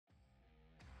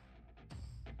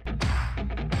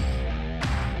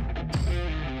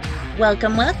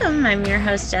Welcome, welcome. I'm your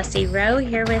host, Jessie Rowe,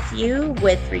 here with you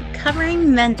with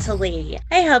Recovering Mentally.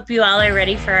 I hope you all are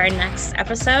ready for our next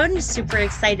episode. Super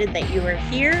excited that you are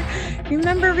here.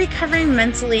 Remember, Recovering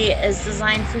Mentally is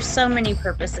designed for so many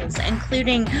purposes,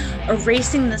 including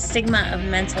erasing the stigma of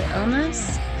mental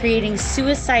illness, creating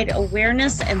suicide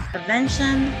awareness and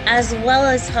prevention, as well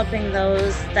as helping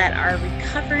those that are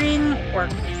recovering or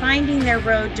finding their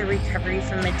road to recovery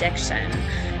from addiction.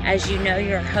 As you know,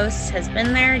 your host has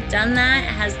been there, done that,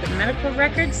 has the medical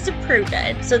records to prove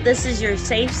it. So this is your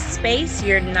safe space.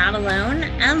 You're not alone.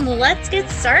 And let's get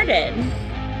started.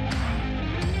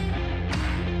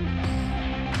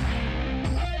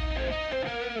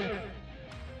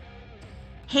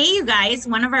 Hey, you guys,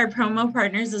 one of our promo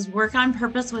partners is Work on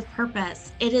Purpose with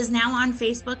Purpose. It is now on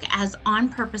Facebook as On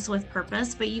Purpose with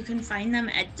Purpose, but you can find them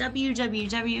at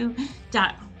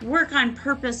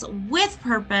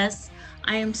www.workonpurposewithpurpose.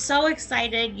 I am so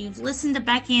excited. You've listened to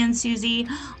Becky and Susie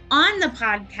on the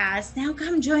podcast. Now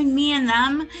come join me and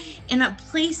them in a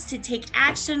place to take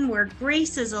action where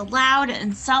grace is allowed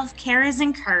and self-care is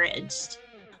encouraged.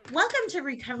 Welcome to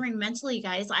Recovering Mentally,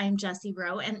 guys. I am Jessie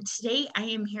Rowe, and today I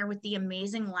am here with the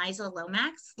amazing Liza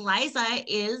Lomax. Liza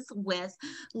is with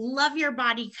Love Your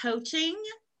Body Coaching,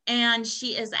 and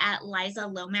she is at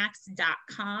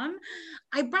lizalomax.com.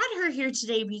 I brought her here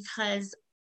today because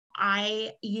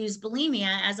I use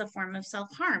bulimia as a form of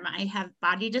self-harm. I have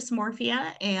body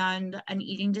dysmorphia and an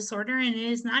eating disorder, and it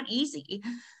is not easy.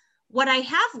 What I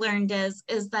have learned is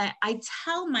that I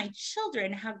tell my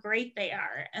children how great they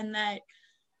are and that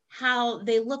how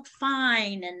they look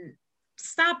fine and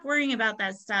stop worrying about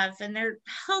that stuff and they're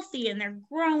healthy and they're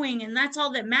growing and that's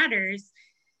all that matters.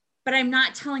 But I'm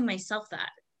not telling myself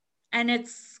that. And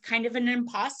it's kind of an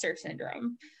imposter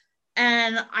syndrome.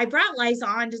 And I brought Liza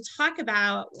on to talk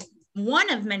about one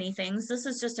of many things. This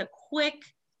is just a quick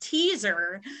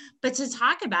teaser, but to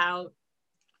talk about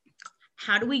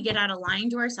how do we get out of lying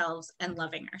to ourselves and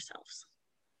loving ourselves.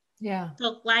 Yeah.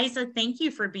 So Liza, thank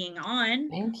you for being on.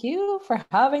 Thank you for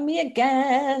having me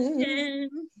again.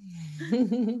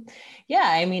 Yeah.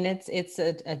 I mean, it's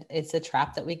a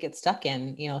trap that we get stuck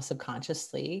in,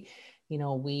 subconsciously. I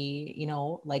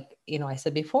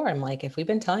said before, I'm like, if we've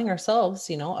been telling ourselves,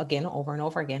 again, over and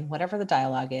over again, whatever the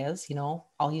dialogue is,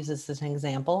 I'll use this as an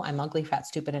example. I'm ugly, fat,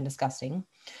 stupid, and disgusting.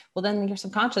 Well, then your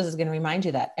subconscious is going to remind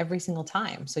you that every single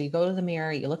time. So you go to the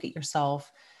mirror, you look at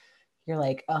yourself, you're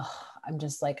like, oh, I'm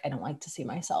just like, I don't like to see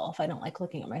myself. I don't like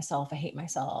looking at myself. I hate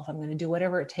myself. I'm going to do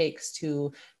whatever it takes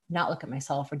to not look at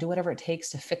myself or do whatever it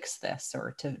takes to fix this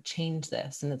or to change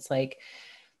this. And it's like,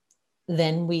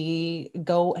 then we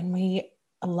go and we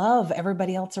love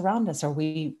everybody else around us, or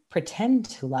we pretend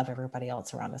to love everybody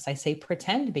else around us. I say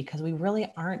pretend because we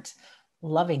really aren't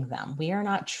loving them. We are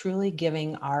not truly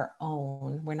giving our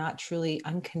own. We're not truly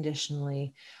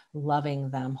unconditionally loving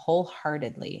them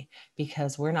wholeheartedly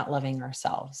because we're not loving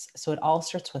ourselves. So it all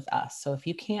starts with us. So if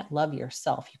you can't love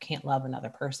yourself, you can't love another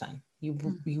person. You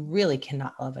really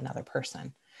cannot love another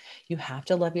person. You have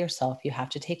to love yourself. You have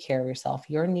to take care of yourself.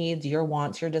 Your needs, your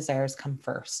wants, your desires come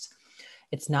first.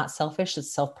 It's not selfish.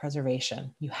 It's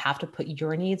self-preservation. You have to put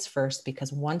your needs first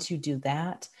because once you do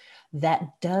that,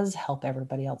 that does help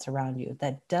everybody else around you.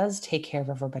 That does take care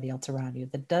of everybody else around you.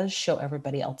 That does show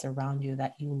everybody else around you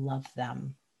that you love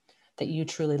them, that you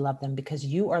truly love them because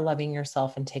you are loving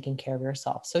yourself and taking care of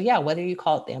yourself. So yeah, whether you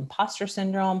call it the imposter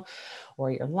syndrome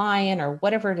or you're lying or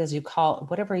whatever it is you call it,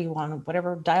 whatever you want,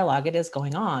 whatever dialogue it is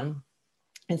going on,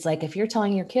 it's like, if you're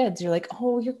telling your kids, you're like,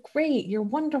 oh, you're great. You're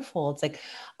wonderful. It's like,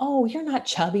 oh, you're not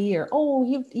chubby, or, oh,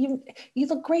 you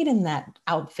look great in that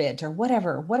outfit, or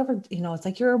whatever, it's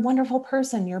like, you're a wonderful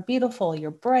person. You're beautiful.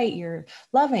 You're bright. You're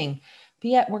loving.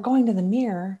 But yet we're going to the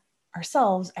mirror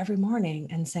ourselves every morning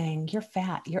and saying, you're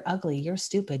fat, you're ugly, you're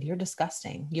stupid, you're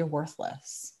disgusting, you're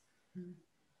worthless. Mm-hmm.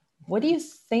 What do you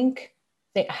think?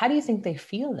 How do you think they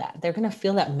feel that? They're going to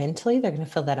feel that mentally. They're going to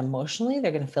feel that emotionally.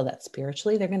 They're going to feel that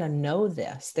spiritually. They're going to know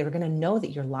this. They're going to know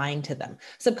that you're lying to them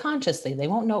subconsciously. They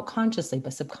won't know it consciously,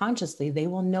 but subconsciously they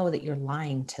will know that you're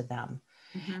lying to them.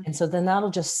 Mm-hmm. And so then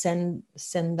that'll just send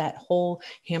that whole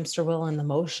hamster wheel in the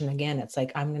motion again. It's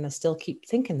like, I'm going to still keep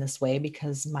thinking this way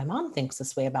because my mom thinks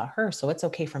this way about her. So it's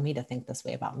okay for me to think this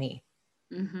way about me.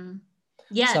 Mm-hmm.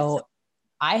 Yes. So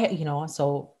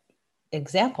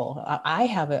example, I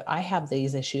have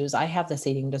these issues. I have this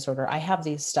eating disorder. I have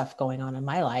these stuff going on in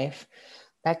my life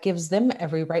that gives them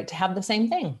every right to have the same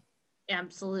thing.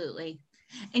 Absolutely.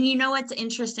 And you know what's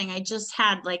interesting? I just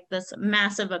had like this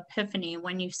massive epiphany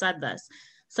when you said this.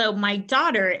 So my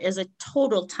daughter is a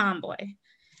total tomboy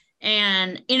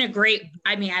and in a great,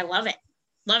 I love it.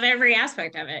 Love every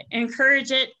aspect of it.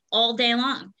 Encourage it all day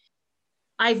long.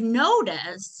 I've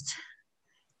noticed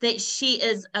that she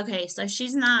is, okay, so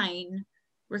she's 9.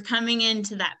 We're coming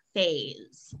into that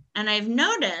phase. And I've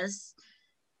noticed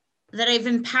that I've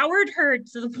empowered her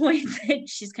to the point that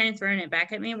she's kind of throwing it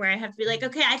back at me, where I have to be like,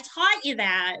 okay, I taught you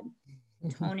that.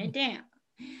 Tone it down.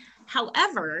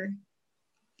 However,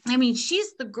 I mean,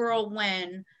 she's the girl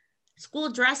when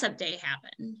school dress up day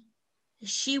happened.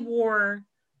 She wore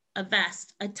a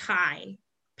vest, a tie,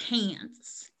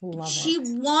 pants. She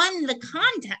won the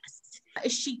contest.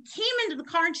 She came into the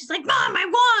car and she's like, Mom, I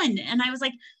won. And I was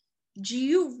like, do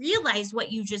you realize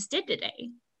what you just did today?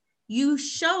 You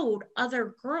showed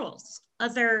other girls,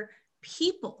 other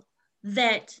people,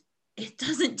 that it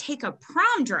doesn't take a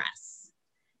prom dress.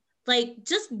 Like,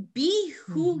 just be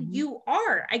who you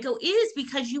are. I go, it is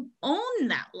because you own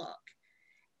that look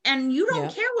and you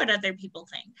don't care what other people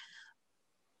think.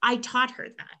 I taught her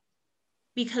that,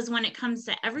 because when it comes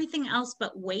to everything else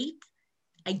but weight,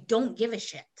 I don't give a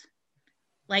shit.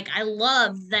 Like, I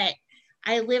love that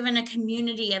I live in a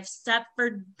community of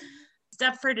Stepford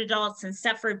adults and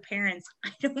Stepford parents.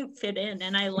 I don't fit in,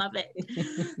 and I love it.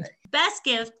 Best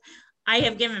gift I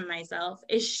have given myself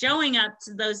is showing up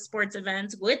to those sports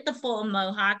events with the full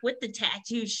mohawk, with the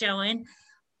tattoos showing.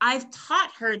 I've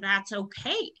taught her that's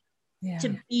okay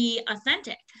to be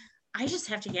authentic. I just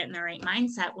have to get in the right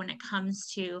mindset when it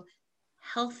comes to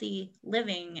healthy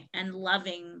living and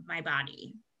loving my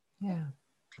body. Yeah.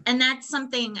 And that's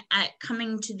something at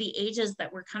coming to the ages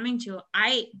that we're coming to,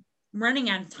 I'm running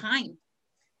out of time.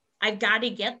 I've got to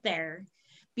get there,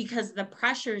 because the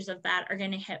pressures of that are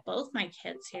going to hit both my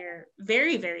kids here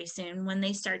very, very soon when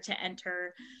they start to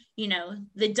enter, you know,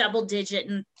 the double digit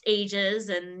ages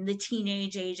and the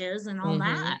teenage ages and all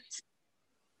that.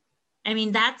 I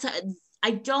mean, I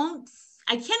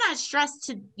cannot stress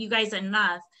to you guys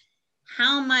enough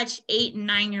how much 8 and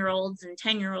 9-year-olds and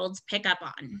 10-year-olds pick up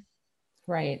on.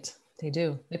 Right. They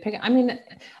do. They pick up. I mean,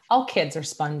 all kids are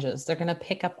sponges. They're going to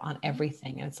pick up on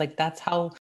everything. And it's like, that's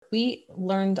how we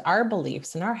learned our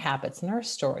beliefs and our habits and our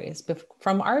stories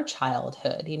from our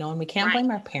childhood, you know, and we can't blame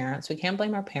our parents. We can't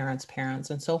blame our parents' parents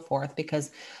and so forth,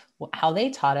 because how they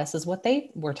taught us is what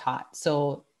they were taught.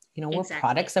 So, you know, we're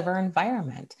products of our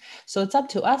environment. So it's up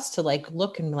to us to like,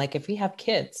 look and like, if we have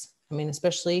kids, I mean,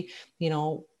 especially, you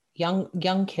know,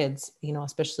 young kids, you know,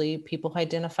 especially people who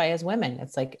identify as women,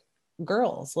 it's like,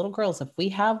 little girls, if we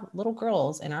have little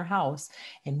girls in our house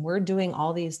and we're doing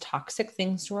all these toxic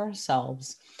things to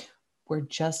ourselves, we're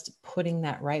just putting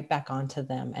that right back onto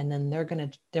them. And then they're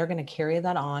going to carry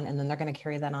that on, and then they're going to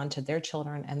carry that on to their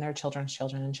children and their children's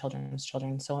children and children's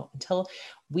children. So until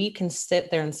we can sit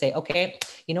there and say, okay,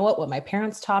 you know what my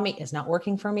parents taught me is not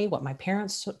working for me. What my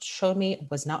parents showed me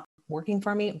was not working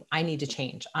for me. I need to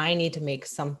change. I need to make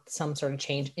some sort of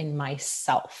change in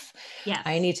myself. Yes.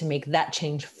 I need to make that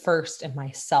change first in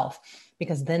myself,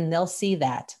 because then they'll see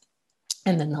that,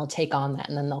 and then they'll take on that,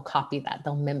 and then they'll copy that,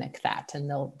 they'll mimic that, and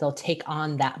they'll take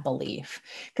on that belief,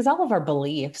 because all of our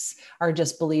beliefs are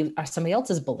somebody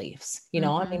else's beliefs, you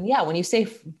know. I mean, yeah, when you say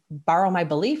borrow my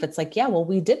belief, it's like, yeah, well,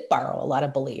 we did borrow a lot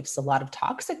of beliefs, a lot of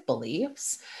toxic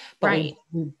beliefs, but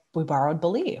we borrowed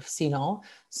beliefs, you know.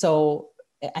 So,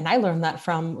 and I learned that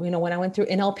from, you know, when I went through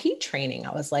NLP training,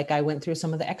 I went through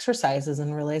some of the exercises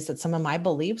and realized that some of my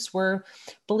beliefs were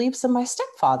beliefs of my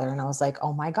stepfather. And I was like,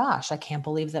 oh my gosh, I can't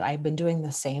believe that I've been doing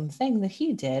the same thing that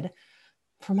he did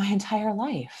for my entire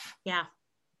life. Yeah.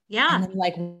 Yeah. And then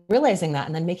like realizing that,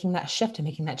 and then making that shift and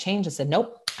making that change, I said,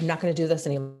 nope, I'm not going to do this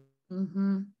anymore.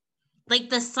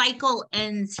 Like, the cycle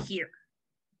ends here.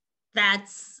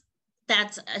 That's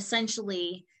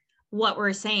essentially what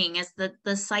we're saying, is that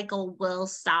the cycle will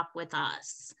stop with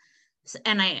us.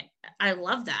 And I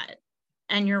love that.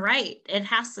 And you're right. It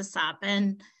has to stop.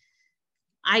 And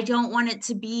I don't want it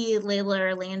to be Layla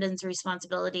or Landon's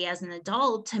responsibility as an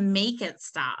adult to make it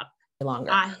stop. Longer.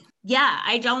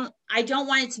 I don't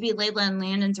want it to be Layla and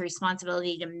Landon's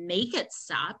responsibility to make it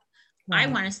stop. Right. I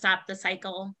want to stop the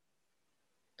cycle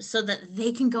so that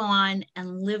they can go on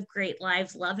and live great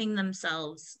lives, loving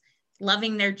themselves,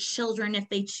 loving their children if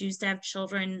they choose to have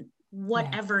children,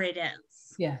 whatever it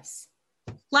is. Yes.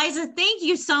 Liza, thank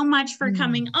you so much for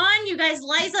coming on. You guys,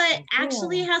 Liza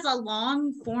actually has a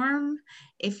long form.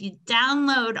 If you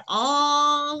download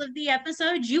all of the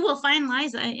episodes, you will find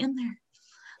Liza in there.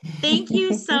 Thank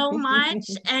you so much.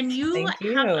 And you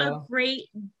have a great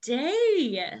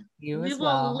day. We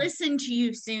will listen to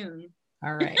you soon.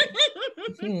 All right.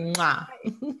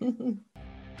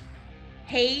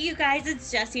 Hey, you guys, it's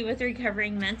Jessie with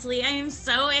Recovering Mentally. I am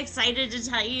so excited to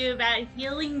tell you about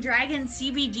Healing Dragon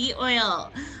CBD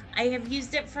oil. I have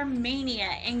used it for mania,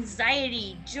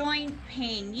 anxiety, joint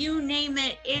pain, you name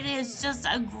it. It is just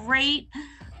a great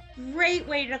great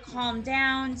way to calm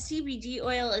down. CBD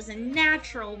oil is a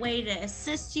natural way to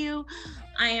assist you.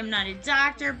 I am not a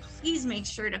doctor. Please make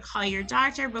sure to call your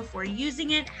doctor before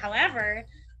using it. However,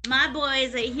 my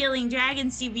boys at Healing Dragon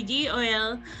CBD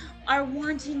oil are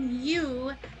wanting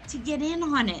you to get in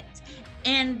on it.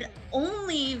 And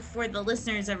only for the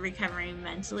listeners of Recovering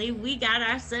Mentally, we got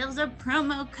ourselves a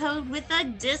promo code with a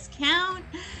discount.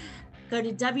 Go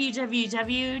to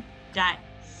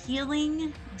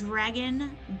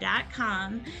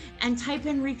www.healingdragon.com and type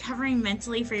in Recovering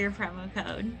Mentally for your promo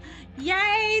code.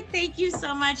 Yay! Thank you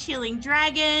so much, Healing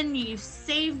Dragon. You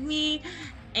saved me,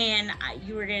 and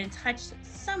you were going to touch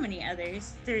so many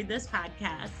others through this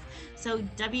podcast. So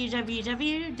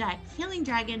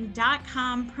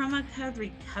www.healingdragon.com, promo code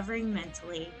Recovering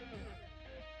Mentally.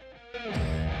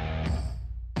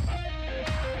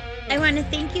 I want to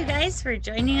thank you guys for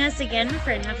joining us again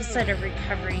for an episode of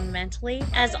Recovering Mentally.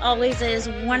 As always, it is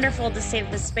wonderful to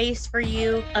save the space for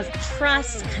you of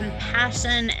trust,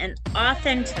 compassion, and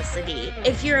authenticity.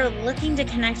 If you're looking to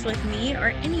connect with me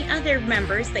or any other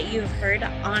members that you've heard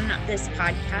on this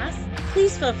podcast,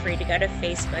 please feel free to go to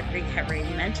Facebook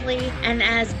Recovering Mentally. And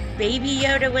as Baby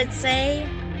Yoda would say,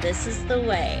 this is the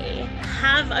way.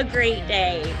 Have a great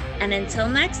day. And until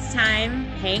next time,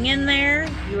 hang in there.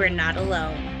 You are not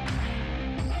alone.